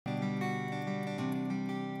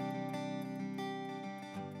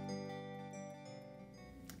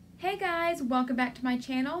Hey guys, welcome back to my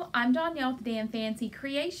channel. I'm Danielle with Dan Fancy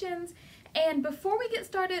Creations, and before we get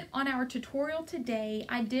started on our tutorial today,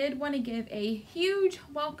 I did want to give a huge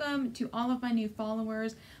welcome to all of my new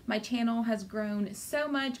followers. My channel has grown so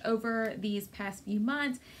much over these past few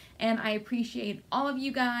months, and I appreciate all of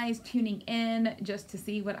you guys tuning in just to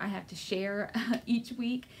see what I have to share each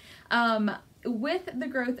week. With the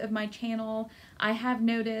growth of my channel, I have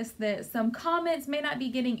noticed that some comments may not be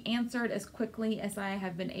getting answered as quickly as I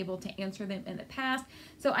have been able to answer them in the past.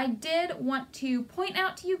 So I did want to point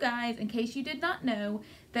out to you guys, in case you did not know,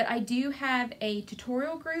 that I do have a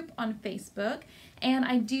tutorial group on Facebook and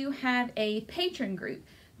I do have a patron group.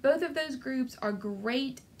 Both of those groups are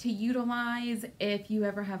great to utilize if you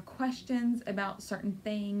ever have questions about certain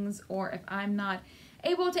things, or if I'm not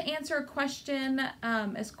able to answer a question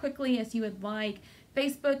as quickly as you would like.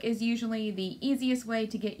 Facebook is usually the easiest way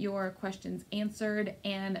to get your questions answered,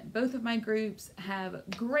 and both of my groups have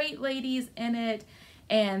great ladies in it,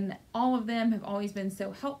 and all of them have always been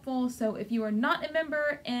so helpful. So if you are not a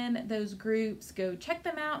member in those groups, go check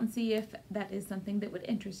them out and see if that is something that would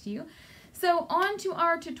interest you. So on to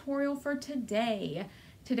our tutorial for today.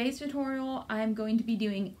 Today's tutorial, I'm going to be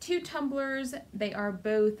doing two tumblers. They are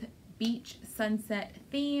both beach sunset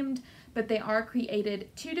themed, but they are created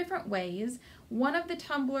two different ways. One of the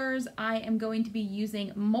tumblers, I am going to be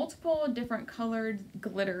using multiple different colored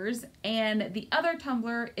glitters, and the other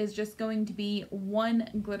tumbler is just going to be one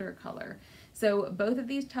glitter color. So both of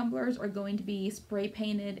these tumblers are going to be spray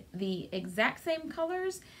painted the exact same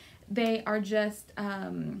colors. They are just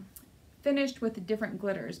finished with different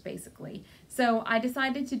glitters, basically. So I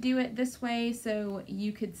decided to do it this way so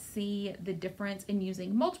you could see the difference in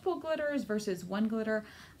using multiple glitters versus one glitter.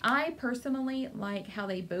 I personally like how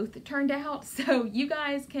they both turned out, so you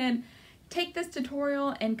guys can take this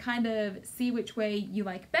tutorial and kind of see which way you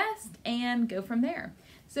like best and go from there.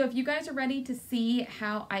 So if you guys are ready to see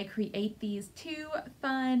how I create these two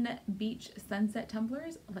fun beach sunset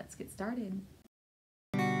tumblers, let's get started.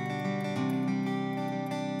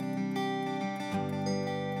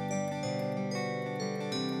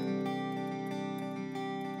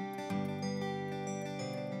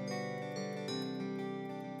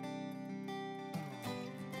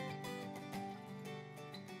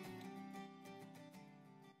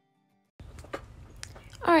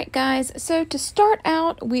 Alright guys, so to start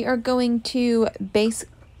out, we are going to base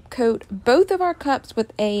coat both of our cups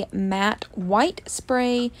with a matte white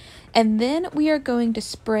spray, and then we are going to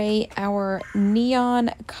spray our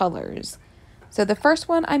neon colors. So the first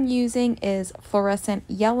one I'm using is fluorescent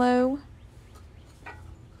yellow,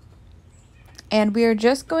 and we are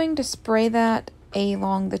just going to spray that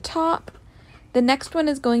along the top. The next one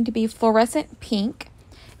is going to be fluorescent pink,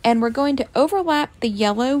 and we're going to overlap the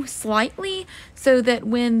yellow slightly so that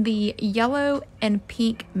when the yellow and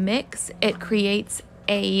pink mix, it creates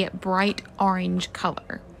a bright orange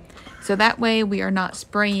color. So that way we are not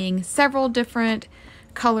spraying several different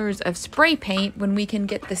colors of spray paint when we can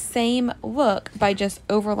get the same look by just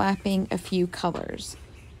overlapping a few colors.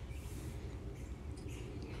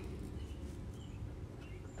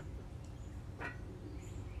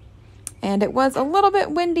 And it was a little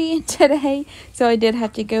bit windy today, so I did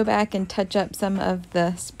have to go back and touch up some of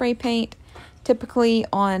the spray paint. Typically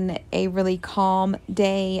on a really calm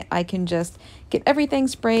day, I can just get everything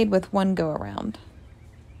sprayed with one go around.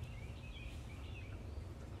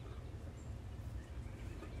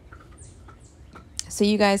 So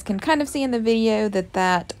you guys can kind of see in the video that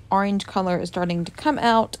that orange color is starting to come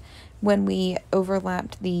out when we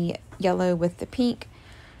overlapped the yellow with the pink.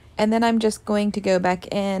 And then I'm just going to go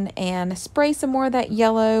back in and spray some more of that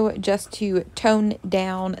yellow just to tone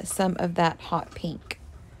down some of that hot pink.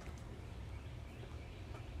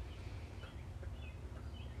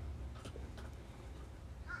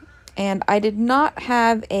 And I did not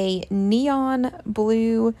have a neon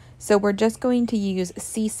blue, so we're just going to use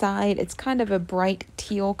Seaside. It's kind of a bright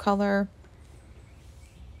teal color.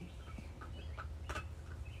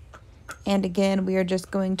 And again, we are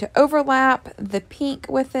just going to overlap the pink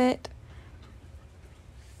with it.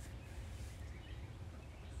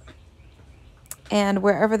 And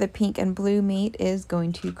wherever the pink and blue meet is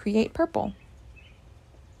going to create purple.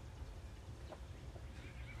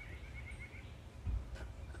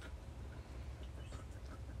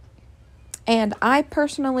 And I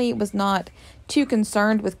personally was not too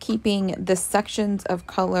concerned with keeping the sections of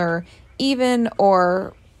color even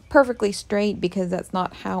or perfectly straight, because that's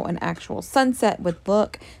not how an actual sunset would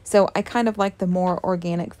look. So I kind of like the more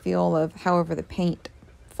organic feel of however the paint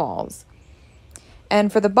falls.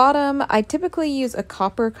 And for the bottom, I typically use a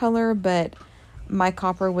copper color, but my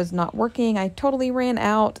copper was not working. I totally ran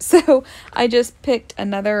out, so I just picked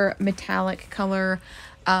another metallic color.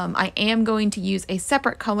 I am going to use a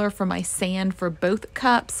separate color for my sand for both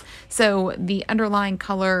cups, so the underlying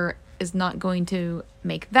color is not going to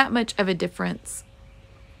make that much of a difference,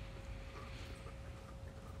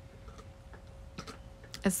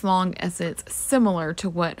 as long as it's similar to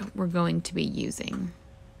what we're going to be using.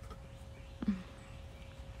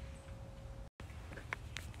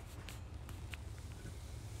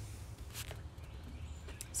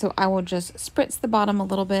 So I will just spritz the bottom a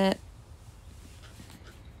little bit.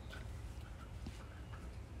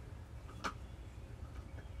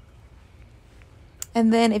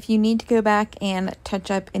 And then if you need to go back and touch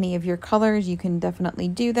up any of your colors, you can definitely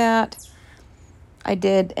do that. I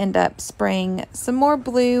did end up spraying some more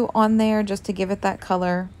blue on there just to give it that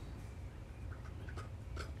color.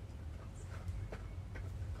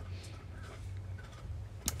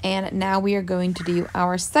 And now we are going to do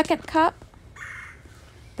our second cup.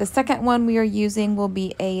 The second one we are using will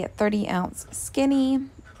be a 30-ounce skinny.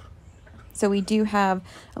 So we do have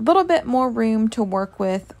a little bit more room to work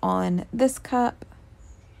with on this cup.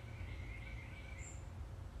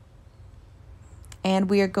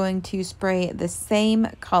 And we are going to spray the same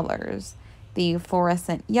colors, the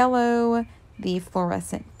fluorescent yellow, the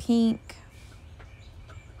fluorescent pink,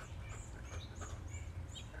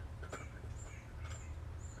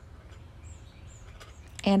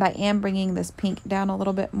 and I am bringing this pink down a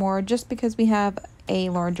little bit more just because we have a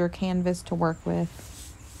larger canvas to work with.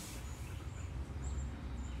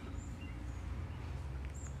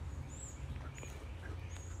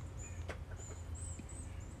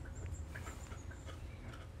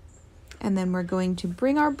 And then we're going to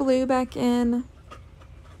bring our blue back in,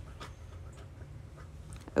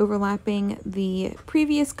 overlapping the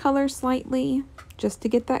previous color slightly, just to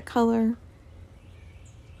get that color.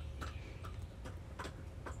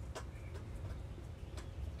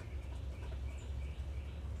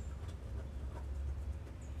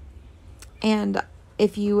 And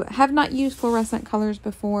if you have not used fluorescent colors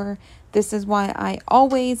before, this is why I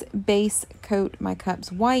always base coat my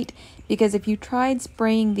cups white, because if you tried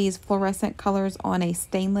spraying these fluorescent colors on a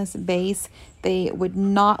stainless base, they would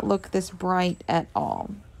not look this bright at all.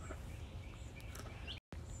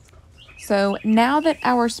 So now that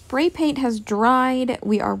our spray paint has dried,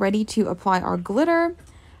 we are ready to apply our glitter.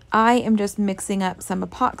 I am just mixing up some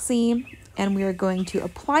epoxy, and we are going to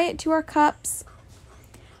apply it to our cups.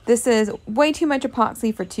 This is way too much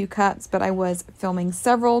epoxy for 2 cups, but I was filming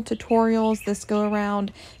several tutorials this go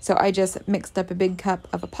around, so I just mixed up a big cup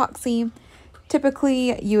of epoxy.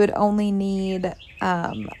 Typically, you would only need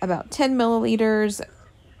about 10 milliliters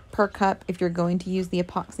per cup if you're going to use the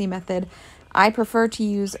epoxy method. I prefer to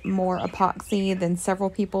use more epoxy than several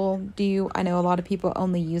people do. I know a lot of people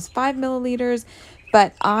only use 5 milliliters,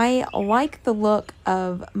 but I like the look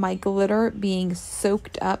of my glitter being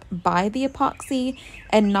soaked up by the epoxy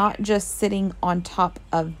and not just sitting on top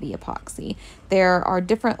of the epoxy. There are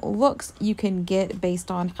different looks you can get based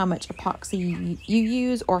on how much epoxy you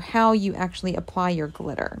use or how you actually apply your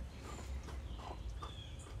glitter.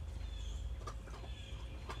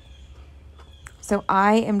 So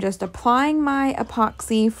I am just applying my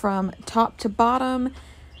epoxy from top to bottom,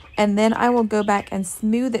 and then I will go back and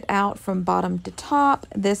smooth it out from bottom to top.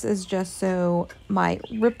 This is just so my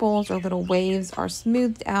ripples or little waves are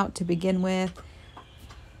smoothed out to begin with.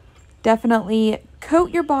 Definitely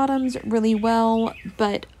coat your bottoms really well,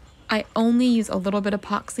 but I only use a little bit of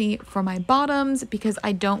epoxy for my bottoms because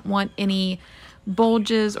I don't want any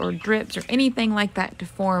bulges or drips or anything like that to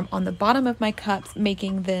form on the bottom of my cups,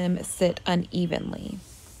 making them sit unevenly.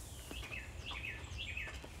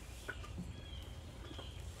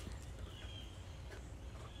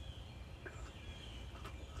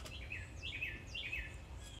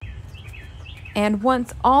 And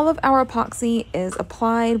once all of our epoxy is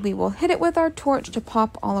applied, we will hit it with our torch to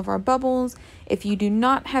pop all of our bubbles. If you do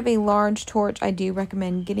not have a large torch, I do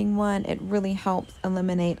recommend getting one. It really helps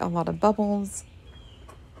eliminate a lot of bubbles.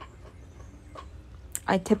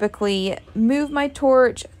 I typically move my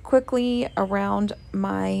torch quickly around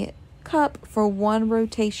my cup for one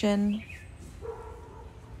rotation.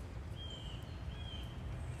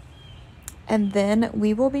 And then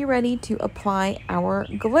we will be ready to apply our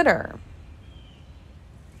glitter.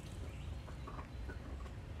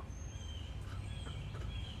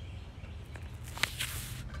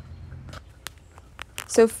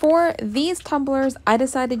 So for these tumblers, I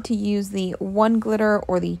decided to use the one glitter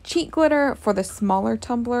or the cheat glitter for the smaller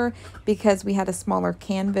tumbler because we had a smaller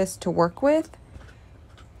canvas to work with.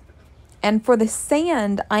 And for the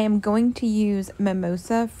sand, I am going to use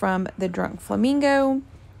Mimosa from the Drunk Flamingo.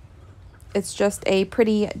 It's just a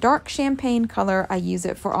pretty dark champagne color. I use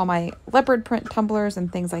it for all my leopard print tumblers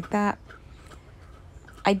and things like that.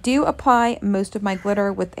 I do apply most of my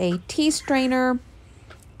glitter with a tea strainer.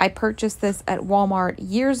 I purchased this at Walmart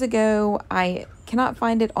years ago. I cannot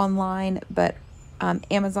find it online, but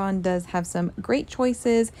Amazon does have some great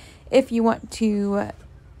choices if you want to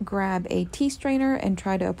grab a tea strainer and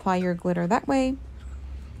try to apply your glitter that way.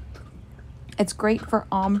 It's great for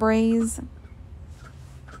ombres.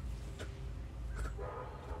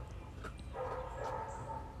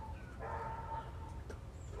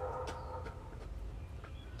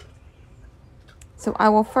 So I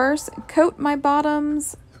will first coat my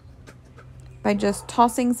bottoms by just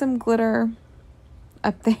tossing some glitter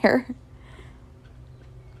up there.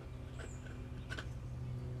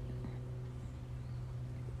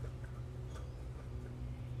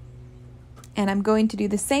 And I'm going to do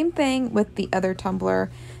the same thing with the other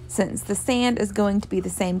tumbler. Since the sand is going to be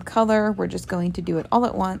the same color, we're just going to do it all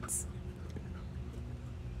at once.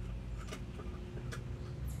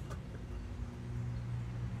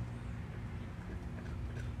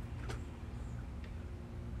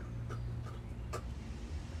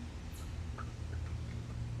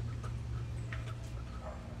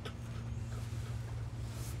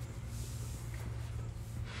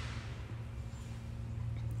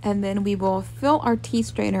 And then we will fill our tea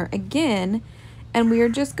strainer again, and we are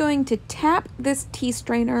just going to tap this tea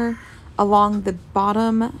strainer along the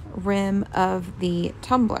bottom rim of the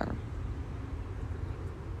tumbler.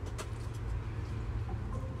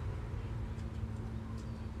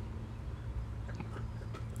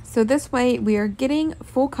 So this way we are getting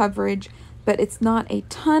full coverage, but it's not a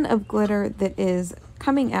ton of glitter that is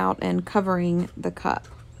coming out and covering the cup.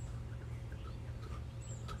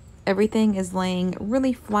 Everything is laying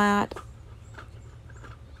really flat.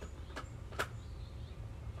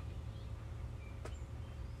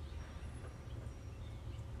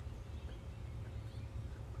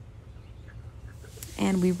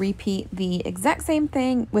 And we repeat the exact same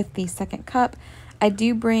thing with the second cup. I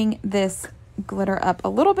do bring this glitter up a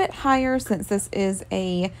little bit higher since this is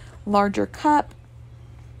a larger cup.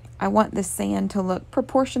 I want the sand to look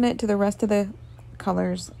proportionate to the rest of the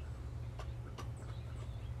colors.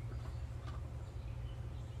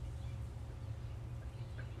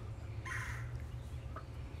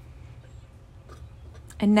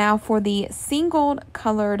 And now for the single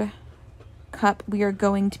colored cup, we are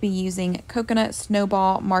going to be using Coconut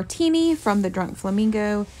Snowball Martini from the Drunk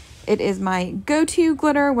Flamingo. It is my go-to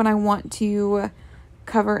glitter when I want to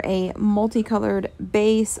cover a multicolored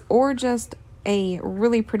base or just a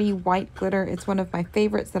really pretty white glitter. It's one of my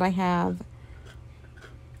favorites that I have.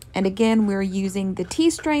 And again, we're using the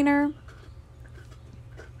tea strainer.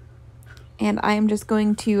 And I am just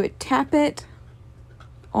going to tap it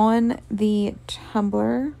on the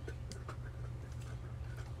tumbler.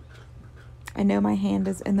 I know my hand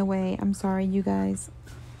is in the way. I'm sorry, you guys.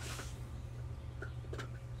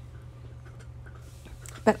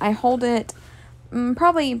 But I hold it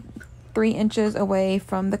probably 3 inches away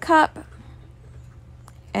from the cup,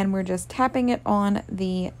 and we're just tapping it on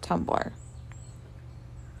the tumbler.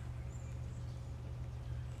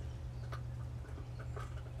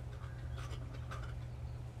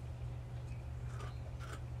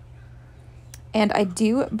 And I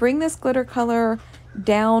do bring this glitter color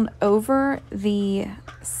down over the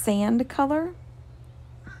sand color,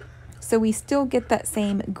 so we still get that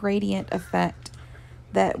same gradient effect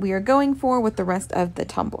that we are going for with the rest of the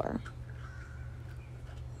tumbler.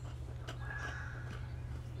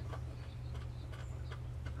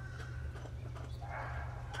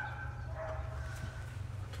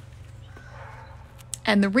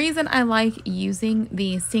 And the reason I like using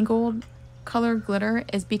the single color glitter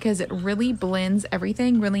is because it really blends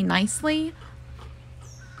everything really nicely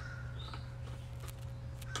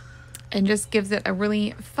and just gives it a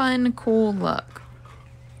really fun, cool look.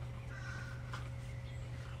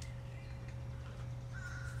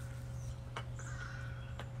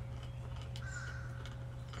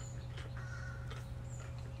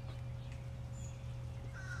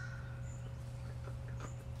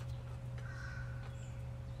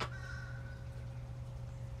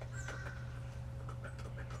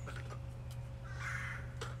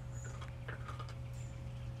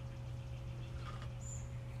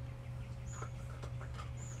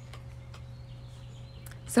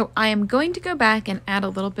 So I am going to go back and add a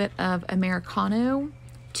little bit of Americano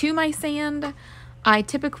to my sand. I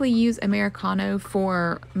typically use Americano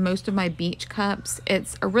for most of my beach cups.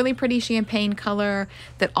 It's a really pretty champagne color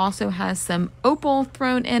that also has some opal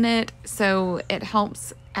thrown in it, so it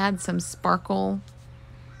helps add some sparkle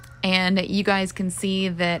And you guys can see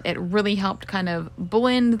that it really helped kind of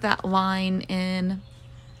blend that line in.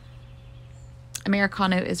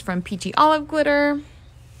 Americano is from Peachy Olive Glitter.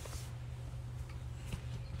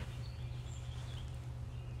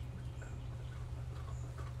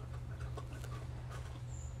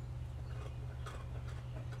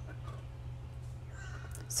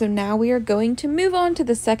 So now we are going to move on to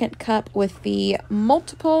the second cup with the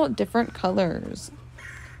multiple different colors.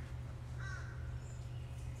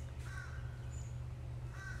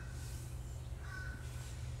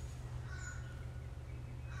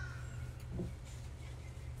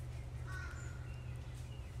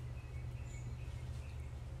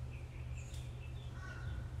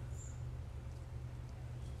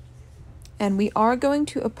 And we are going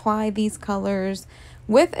to apply these colors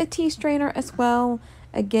with a tea strainer as well.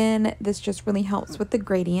 Again, this just really helps with the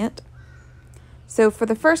gradient. So for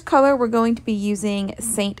the first color, we're going to be using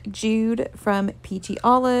St. Jude from Peachy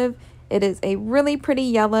Olive. It is a really pretty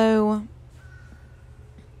yellow.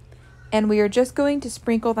 And we are just going to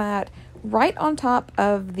sprinkle that right on top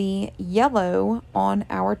of the yellow on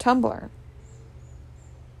our tumbler.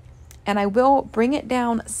 And I will bring it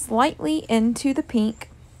down slightly into the pink,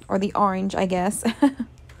 or the orange, I guess,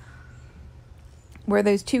 where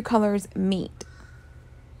those two colors meet.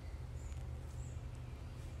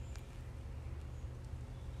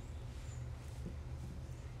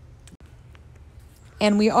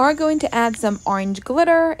 And we are going to add some orange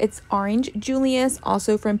glitter. It's Orange Julius,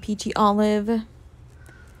 also from Peachy Olive.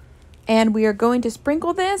 And we are going to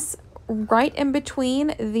sprinkle this right in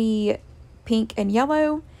between the pink and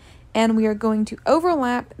yellow. And we are going to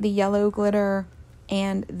overlap the yellow glitter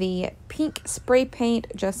and the pink spray paint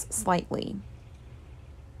just slightly.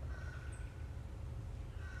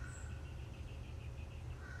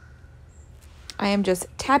 I am just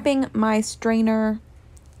tapping my strainer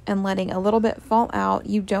and letting a little bit fall out.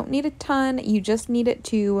 You don't need a ton, you just need it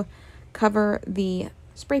to cover the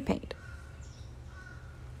spray paint.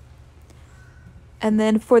 And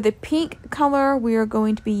then for the pink color, we are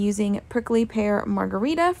going to be using Prickly Pear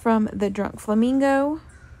Margarita from the Drunk Flamingo.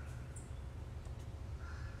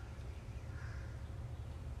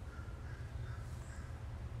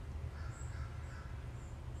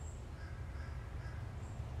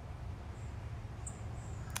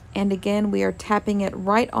 And again, we are tapping it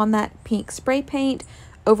right on that pink spray paint,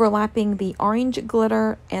 overlapping the orange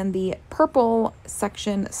glitter and the purple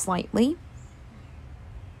section slightly.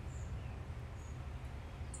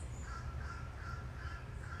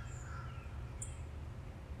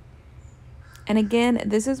 And again,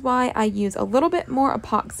 this is why I use a little bit more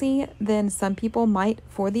epoxy than some people might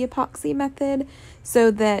for the epoxy method,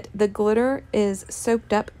 so that the glitter is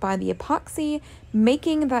soaked up by the epoxy,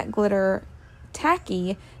 making that glitter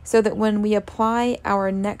tacky, so that when we apply our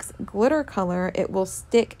next glitter color, it will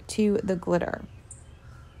stick to the glitter.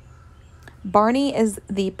 Barney is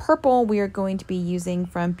the purple we are going to be using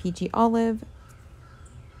from Peachy Olive.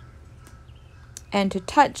 And to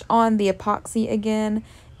touch on the epoxy again,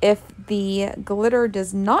 if the glitter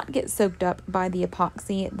does not get soaked up by the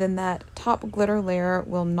epoxy, then that top glitter layer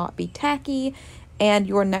will not be tacky and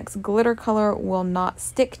your next glitter color will not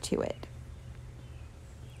stick to it.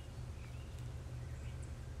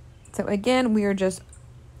 So again, we are just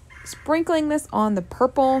sprinkling this on the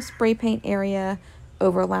purple spray paint area,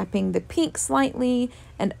 overlapping the pink slightly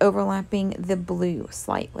and overlapping the blue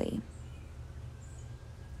slightly.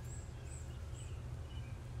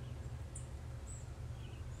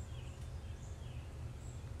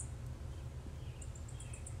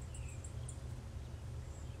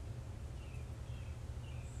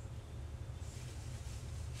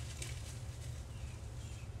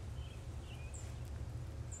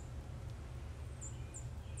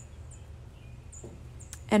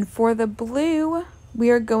 And for the blue, we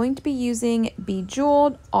are going to be using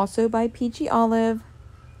Bejeweled, also by Peachy Olive.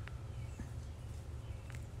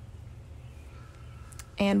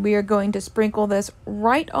 And we are going to sprinkle this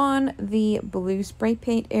right on the blue spray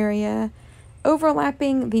paint area,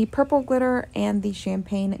 overlapping the purple glitter and the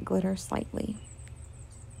champagne glitter slightly.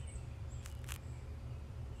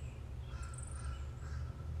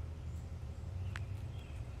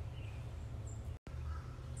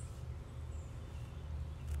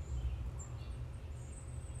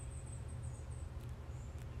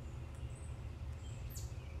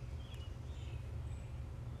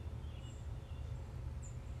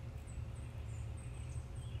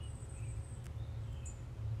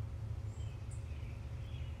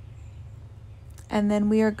 And then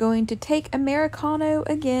we are going to take Americano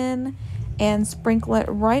again and sprinkle it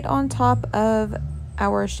right on top of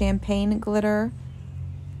our champagne glitter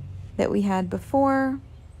that we had before.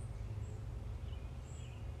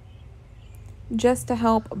 just to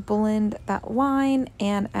help blend that line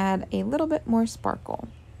and add a little bit more sparkle.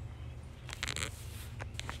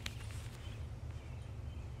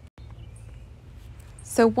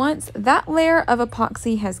 So once that layer of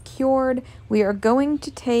epoxy has cured, we are going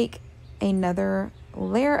to take another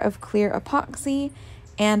layer of clear epoxy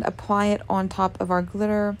and apply it on top of our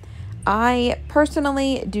glitter. I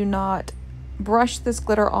personally do not brush this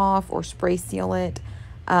glitter off or spray seal it.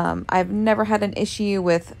 I've never had an issue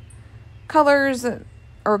with colors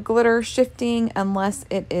or glitter shifting unless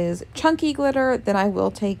it is chunky glitter. Then I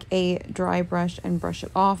will take a dry brush and brush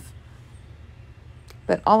it off.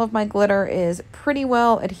 But all of my glitter is pretty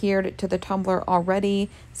well adhered to the tumbler already,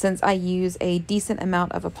 since I use a decent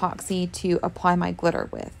amount of epoxy to apply my glitter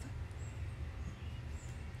with.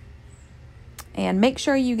 And make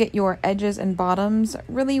sure you get your edges and bottoms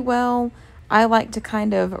really well. I like to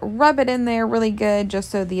kind of rub it in there really good just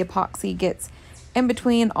so the epoxy gets in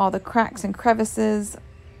between all the cracks and crevices,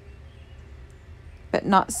 but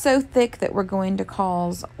not so thick that we're going to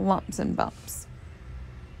cause lumps and bumps.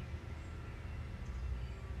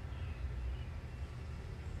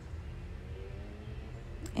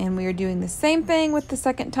 And we are doing the same thing with the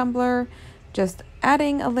second tumbler, just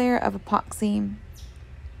adding a layer of epoxy,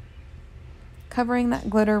 covering that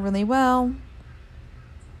glitter really well.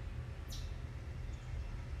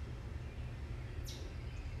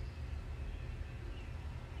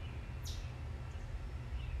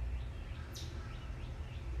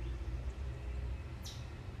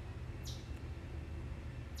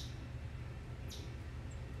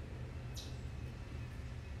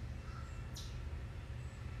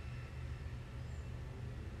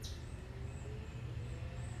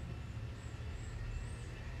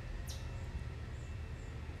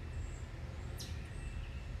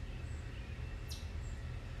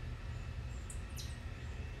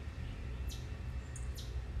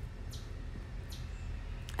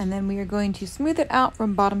 And then we are going to smooth it out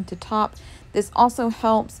from bottom to top. This also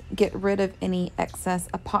helps get rid of any excess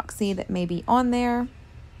epoxy that may be on there.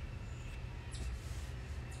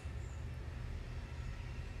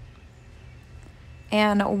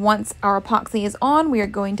 And once our epoxy is on, we are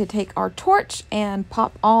going to take our torch and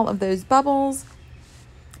pop all of those bubbles.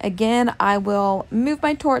 Again, I will move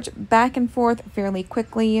my torch back and forth fairly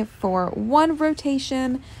quickly for one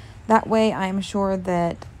rotation. That way I'm sure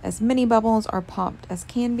that as many bubbles are popped as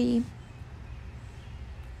can be.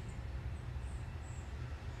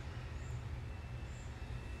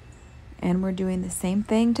 And we're doing the same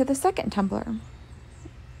thing to the second tumbler.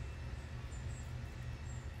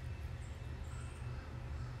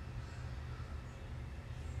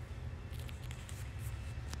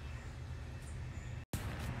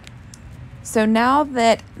 So now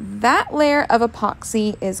that that layer of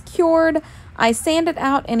epoxy is cured, I sanded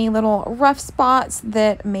out any little rough spots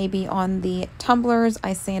that may be on the tumblers.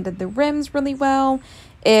 I sanded the rims really well.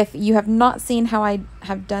 If you have not seen how I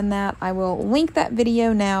have done that, I will link that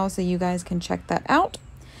video now so you guys can check that out.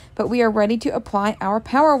 But we are ready to apply our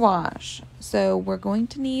power wash. So we're going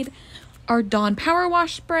to need our Dawn power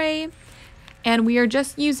wash spray, and we are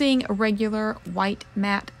just using regular white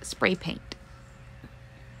matte spray paint.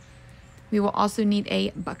 We will also need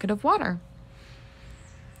a bucket of water.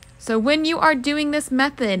 So when you are doing this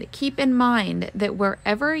method, keep in mind that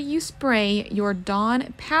wherever you spray your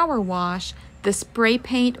Dawn power wash, the spray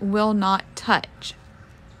paint will not touch.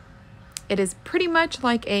 It is pretty much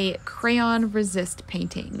like a crayon resist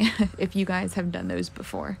painting, if you guys have done those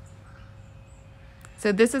before.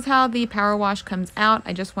 So this is how the power wash comes out.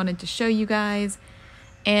 I just wanted to show you guys.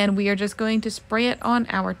 And we are just going to spray it on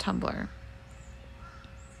our tumbler.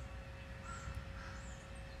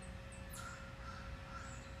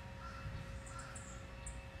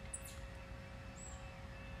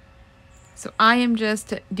 So I am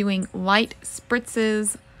just doing light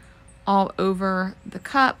spritzes all over the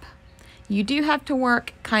cup. You do have to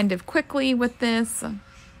work kind of quickly with this.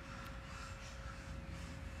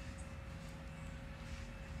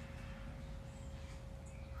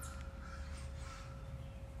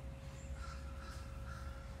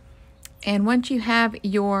 And once you have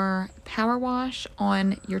your power wash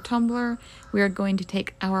on your tumbler, we are going to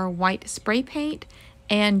take our white spray paint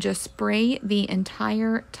and just spray the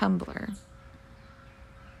entire tumbler.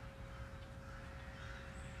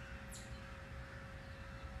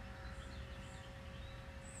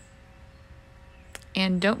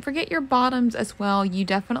 And don't forget your bottoms as well. You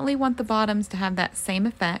definitely want the bottoms to have that same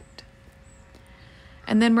effect.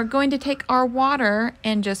 And then we're going to take our water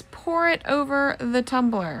and just pour it over the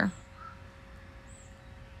tumbler.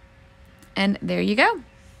 And there you go.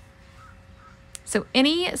 So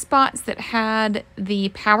any spots that had the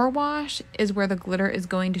power wash is where the glitter is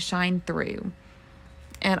going to shine through.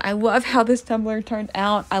 And I love how this tumbler turned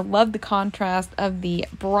out. I love the contrast of the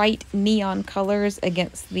bright neon colors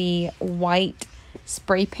against the white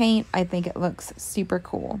spray paint. I think it looks super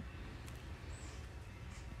cool.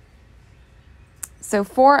 So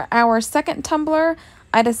for our second tumbler,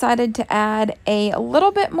 I decided to add a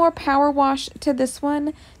little bit more power wash to this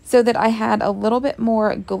one so that I had a little bit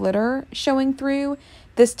more glitter showing through.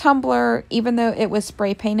 This tumbler, even though it was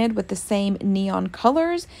spray painted with the same neon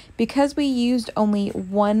colors, because we used only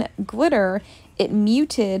one glitter, it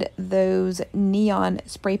muted those neon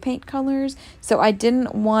spray paint colors. So I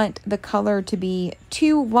didn't want the color to be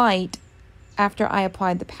too light after I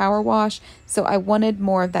applied the power wash, so I wanted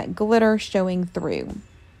more of that glitter showing through.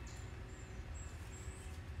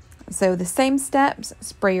 So the same steps: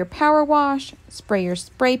 spray your power wash, spray your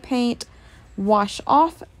spray paint, wash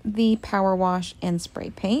off the power wash and spray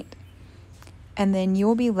paint, and then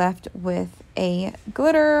you'll be left with a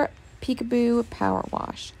glitter peekaboo power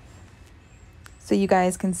wash. So you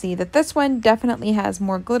guys can see that this one definitely has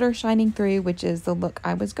more glitter shining through, which is the look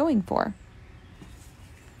I was going for.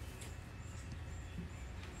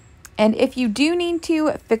 And if you do need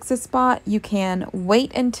to fix a spot, you can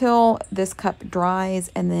wait until this cup dries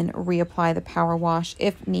and then reapply the power wash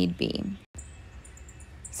if need be.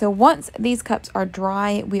 So once these cups are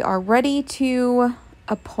dry, we are ready to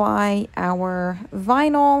apply our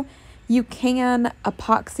vinyl. You can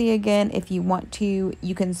epoxy again if you want to.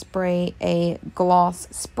 You can spray a gloss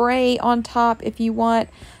spray on top if you want.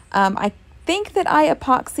 I think that I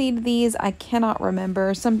epoxied these. I cannot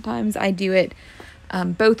remember. Sometimes I do it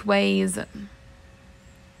both ways,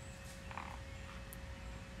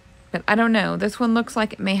 but I don't know. This one looks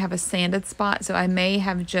like it may have a sanded spot, so I may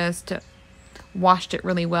have just washed it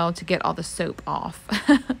really well to get all the soap off.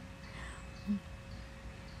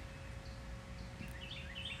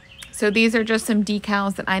 So these are just some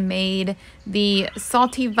decals that I made. The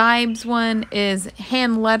Salty Vibes one is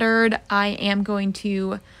hand lettered. I am going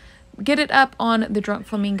to get it up on the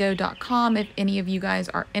drunkflamingo.com if any of you guys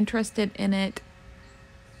are interested in it.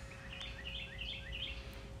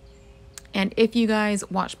 And if you guys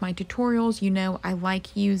watch my tutorials, you know I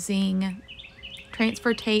like using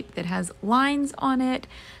transfer tape that has lines on it.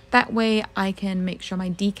 That way I can make sure my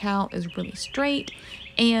decal is really straight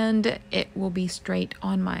and it will be straight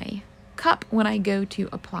on my cup when I go to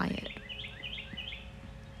apply it.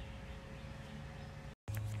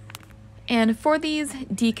 And for these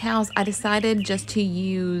decals, I decided just to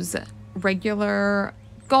use regular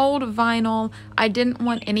gold vinyl. I didn't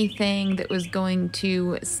want anything that was going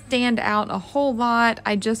to stand out a whole lot.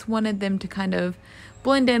 I just wanted them to kind of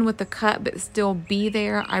blend in with the cup but still be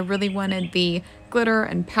there. I really wanted the glitter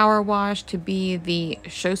and power wash to be the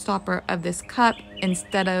showstopper of this cup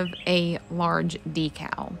instead of a large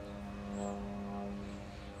decal.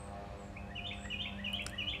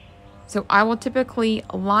 So I will typically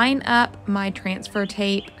line up my transfer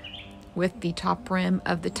tape with the top rim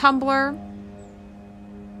of the tumbler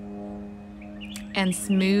and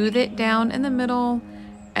smooth it down in the middle,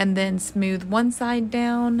 and then smooth one side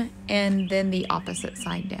down and then the opposite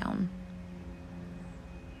side down.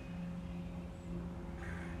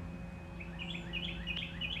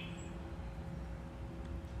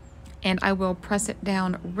 And I will press it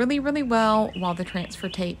down really, really well while the transfer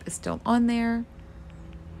tape is still on there.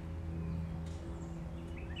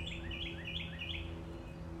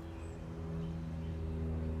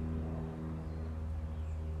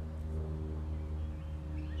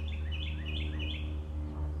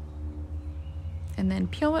 And then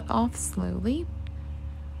peel it off slowly.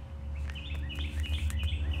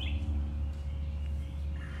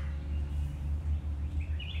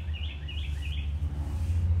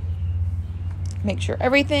 Make sure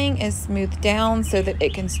everything is smoothed down so that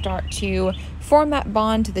it can start to form that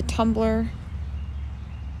bond to the tumbler.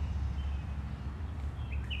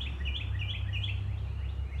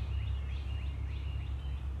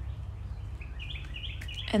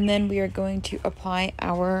 And then we are going to apply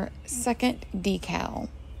our second decal.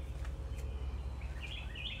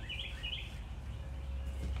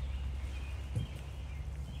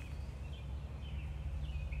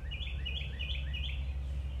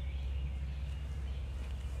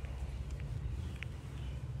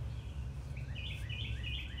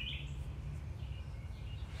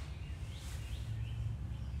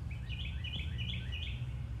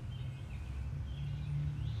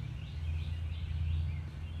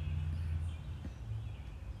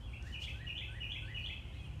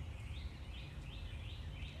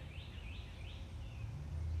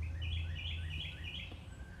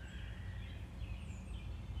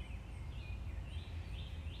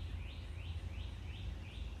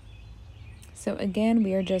 So again,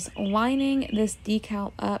 we are just lining this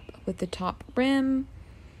decal up with the top rim.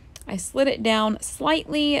 I slid it down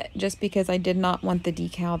slightly just because I did not want the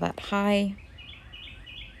decal that high.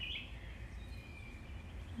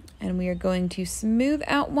 And we are going to smooth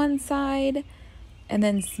out one side and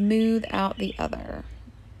then smooth out the other.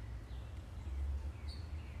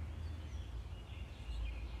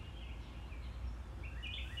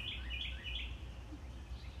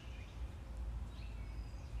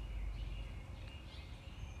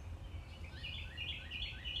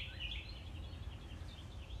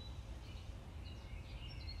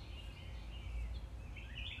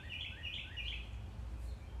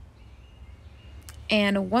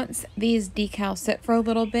 And once these decals sit for a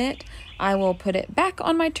little bit, I will put it back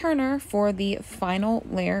on my turner for the final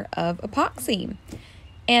layer of epoxy.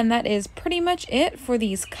 And that is pretty much it for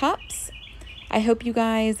these cups. I hope you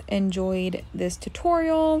guys enjoyed this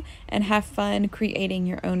tutorial and have fun creating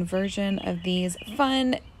your own version of these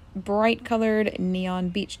fun, bright colored neon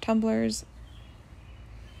beach tumblers.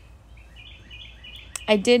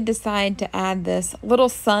 I did decide to add this little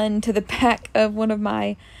sun to the back of one of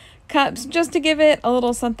my cups just to give it a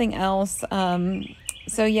little something else.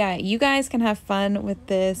 So yeah, you guys can have fun with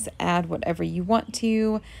this, add whatever you want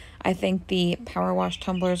to. I think the power wash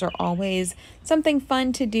tumblers are always something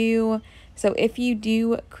fun to do. So if you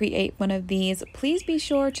do create one of these, please be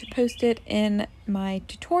sure to post it in my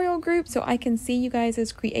tutorial group so I can see you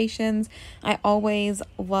guys' creations. I always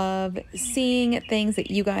love seeing things that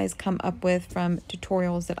you guys come up with from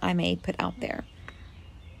tutorials that I may put out there.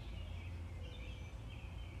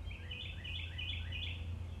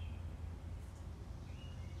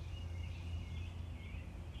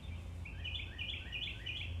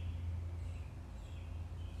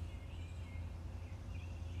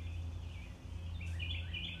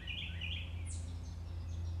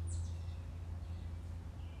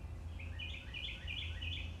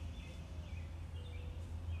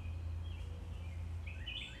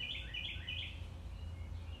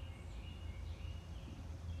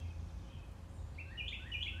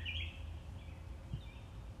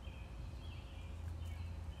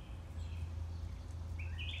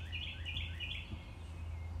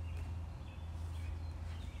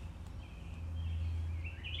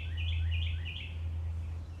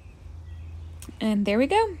 And there we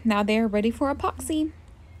go. Now they are ready for epoxy.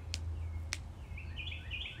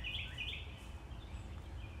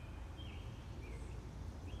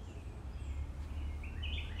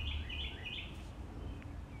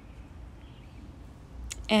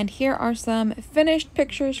 And here are some finished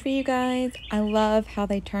pictures for you guys. I love how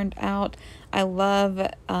they turned out. I love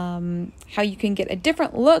how you can get a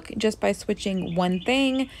different look just by switching one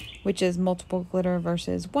thing, which is multiple glitter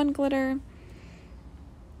versus one glitter.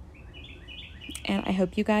 And I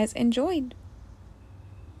hope you guys enjoyed.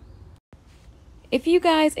 If you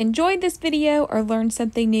guys enjoyed this video or learned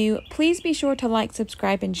something new, please be sure to like,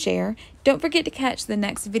 subscribe, and share. Don't forget to catch the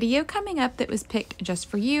next video coming up that was picked just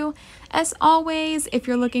for you. As always, if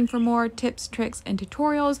you're looking for more tips, tricks, and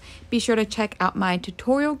tutorials, be sure to check out my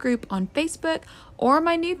tutorial group on Facebook or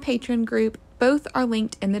my new patron group. Both are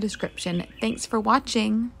linked in the description. Thanks for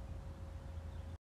watching.